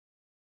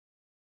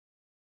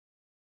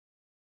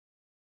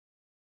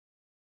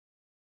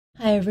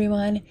Hi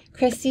everyone,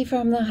 Christy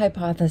from the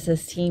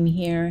Hypothesis team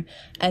here,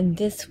 and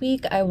this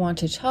week I want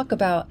to talk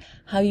about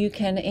how you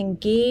can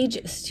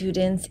engage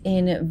students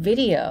in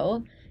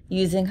video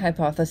using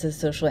Hypothesis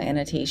social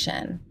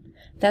annotation.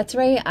 That's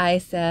right, I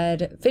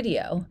said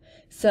video.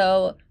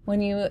 So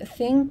when you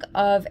think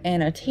of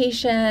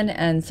annotation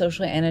and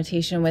social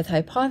annotation with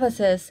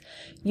Hypothesis,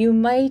 you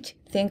might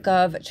think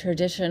of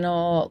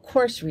traditional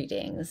course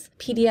readings,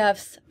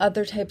 PDFs,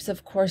 other types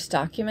of course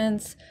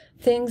documents,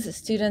 things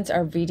students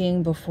are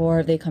reading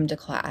before they come to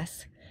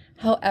class.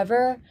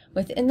 However,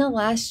 within the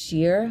last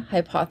year,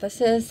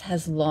 Hypothesis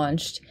has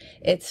launched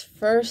its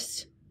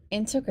first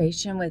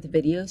integration with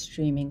video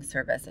streaming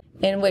service,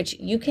 in which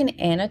you can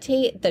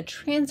annotate the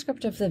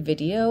transcript of the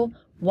video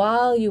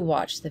while you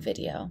watch the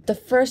video. The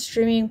first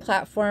streaming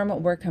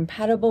platform we're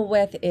compatible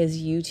with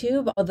is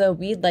YouTube, although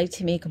we'd like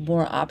to make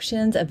more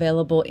options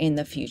available in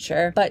the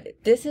future. But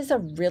this is a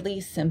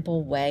really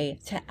simple way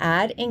to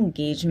add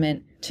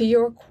engagement to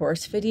your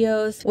course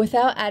videos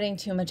without adding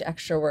too much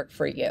extra work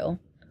for you.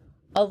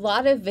 A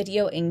lot of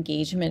video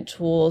engagement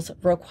tools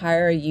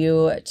require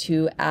you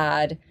to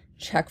add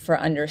check for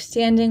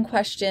understanding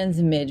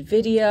questions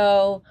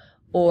mid-video,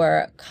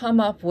 or come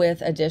up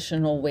with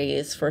additional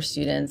ways for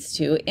students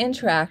to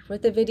interact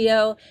with the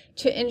video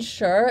to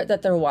ensure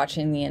that they're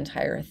watching the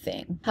entire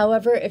thing.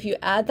 However, if you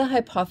add the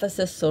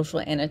Hypothesis social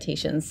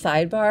annotation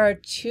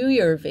sidebar to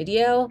your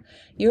video,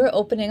 you're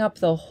opening up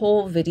the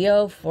whole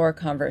video for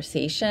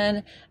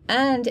conversation,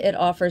 and it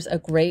offers a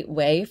great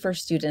way for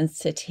students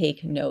to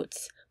take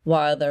notes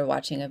while they're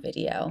watching a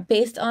video.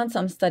 Based on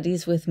some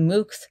studies with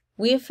MOOCs,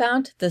 we've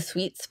found the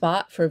sweet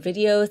spot for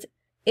videos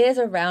is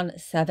around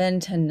 7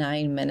 to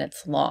 9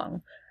 minutes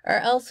long, or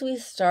else we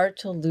start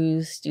to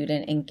lose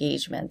student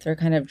engagement. They're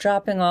kind of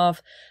dropping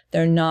off,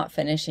 they're not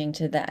finishing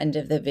to the end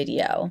of the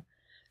video.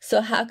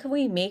 So how can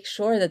we make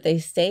sure that they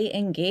stay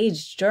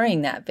engaged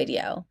during that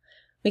video?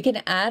 We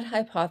can add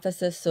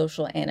Hypothesis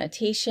social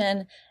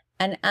annotation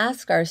and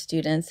ask our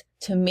students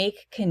to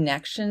make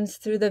connections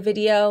through the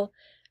video.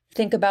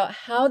 Think about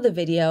how the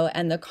video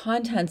and the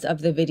contents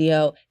of the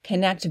video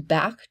connect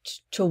back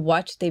to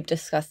what they've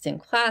discussed in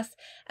class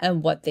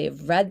and what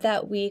they've read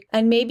that week,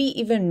 and maybe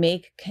even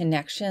make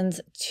connections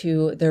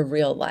to their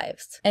real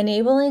lives.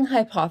 Enabling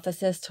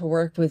Hypothesis to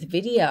work with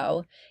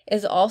video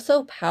is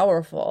also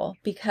powerful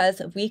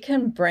because we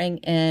can bring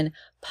in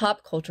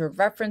pop culture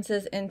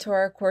references into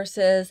our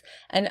courses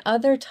and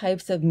other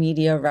types of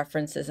media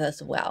references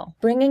as well.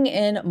 Bringing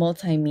in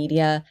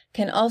multimedia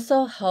can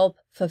also help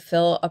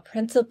fulfill a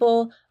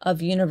principle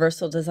of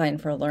universal design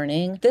for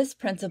learning. This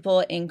principle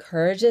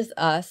encourages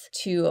us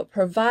to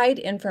provide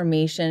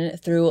information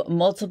through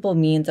multiple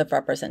means of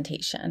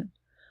representation.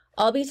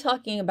 I'll be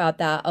talking about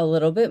that a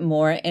little bit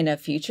more in a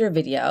future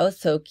video,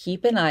 so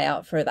keep an eye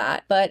out for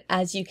that. But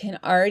as you can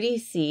already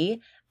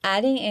see,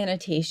 adding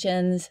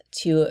annotations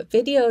to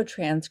video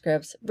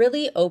transcripts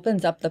really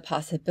opens up the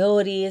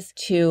possibilities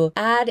to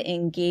add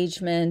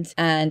engagement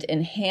and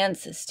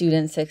enhance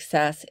student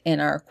success in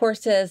our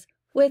courses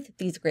with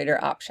these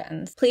greater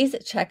options. Please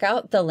check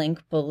out the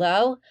link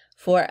below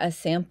for a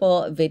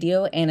sample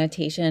video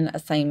annotation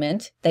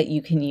assignment that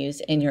you can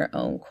use in your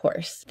own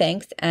course.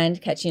 Thanks,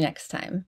 and catch you next time.